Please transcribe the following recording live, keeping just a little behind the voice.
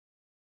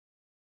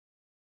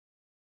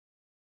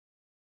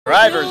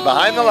Drivers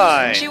behind the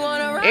line.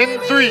 In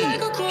 3, 2,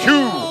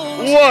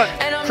 1,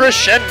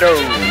 crescendo.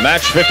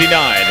 Match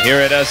 59 here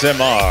at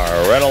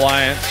SMR. Red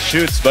Alliance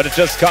shoots, but it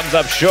just comes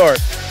up short.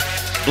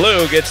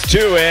 Blue gets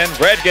 2 in,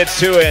 red gets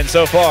 2 in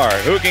so far.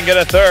 Who can get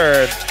a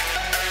third?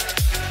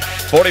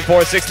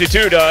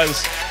 44-62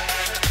 does.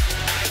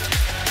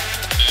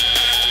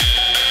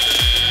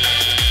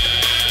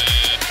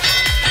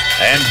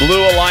 And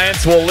Blue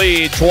Alliance will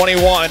lead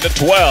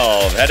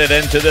 21-12, headed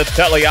into the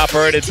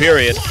teleoperated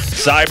period.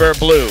 Cyber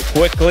Blue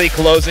quickly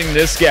closing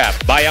this gap.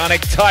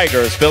 Bionic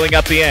Tigers filling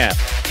up the amp.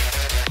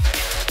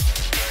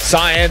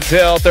 Science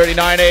Hill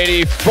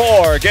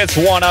 3984 gets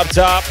one up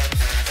top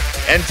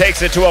and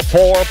takes it to a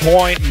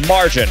 4-point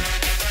margin.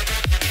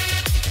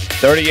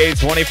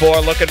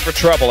 38-24 looking for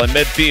trouble in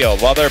midfield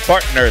while their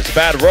partners,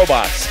 Bad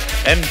Robots,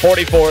 and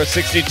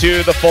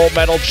 44-62 the Full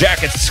Metal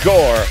Jackets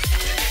score.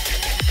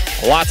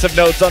 Lots of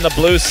notes on the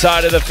blue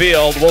side of the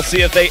field. We'll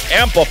see if they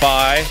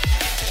amplify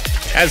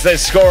as they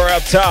score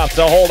up top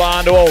to hold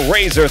on to a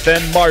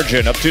razor-thin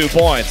margin of 2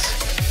 points.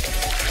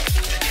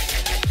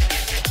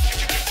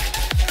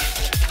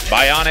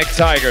 Bionic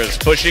Tigers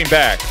pushing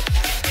back.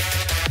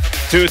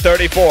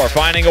 2:34,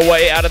 finding a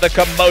way out of the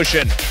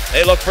commotion.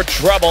 They look for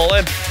trouble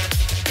and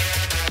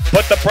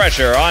put the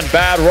pressure on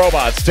Bad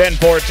Robots,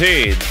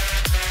 10-14.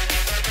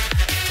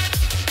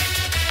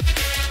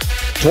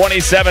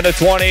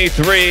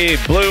 27-23,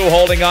 Blue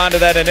holding on to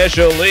that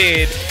initial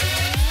lead.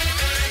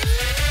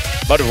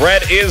 But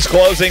red is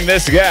closing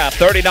this gap,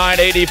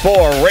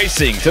 39-84,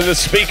 racing to the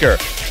speaker.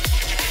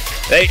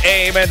 They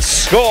aim and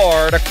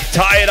score to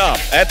tie it up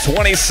at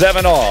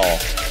 27 all.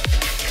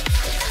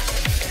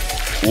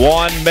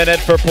 1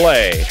 minute for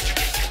play.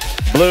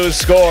 Blue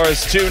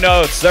scores 2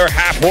 notes. They're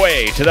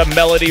halfway to the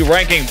melody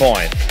ranking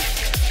point.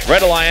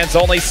 Red Alliance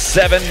only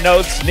 7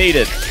 notes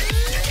needed.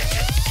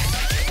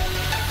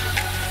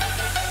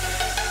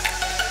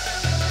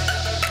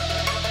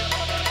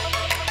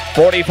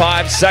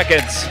 .45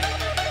 seconds.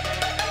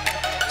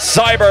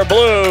 Cyber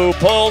Blue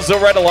pulls the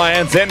Red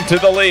Alliance into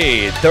the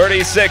lead,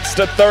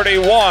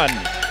 36-31.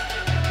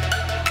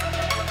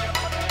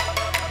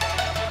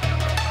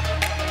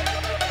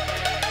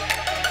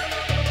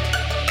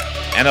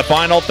 And the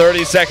final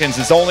 30 seconds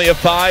is only a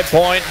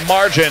 5-point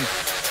margin.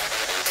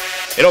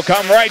 It'll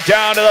come right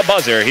down to the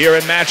buzzer here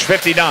in match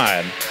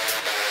 59.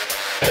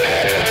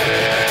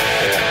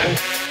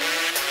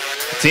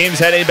 Teams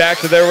heading back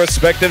to their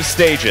respective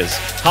stages.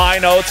 High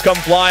notes come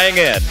flying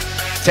in.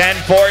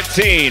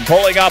 10-14,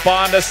 pulling up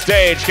on the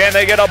stage. Can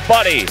they get a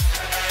buddy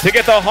to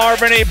get the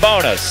harmony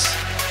bonus?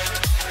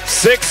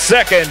 6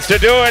 seconds to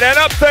do it, and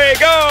up they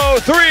go.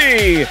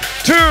 3,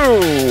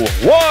 2,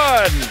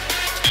 1.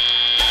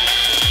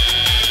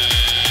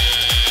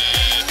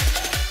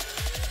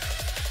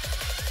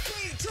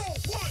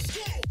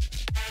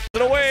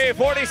 Away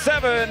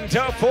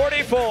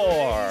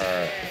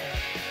 47-44.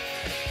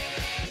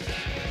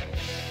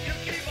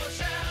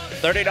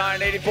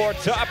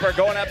 39-84 Topper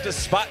going up to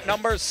spot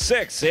number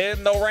 6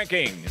 in the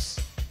rankings.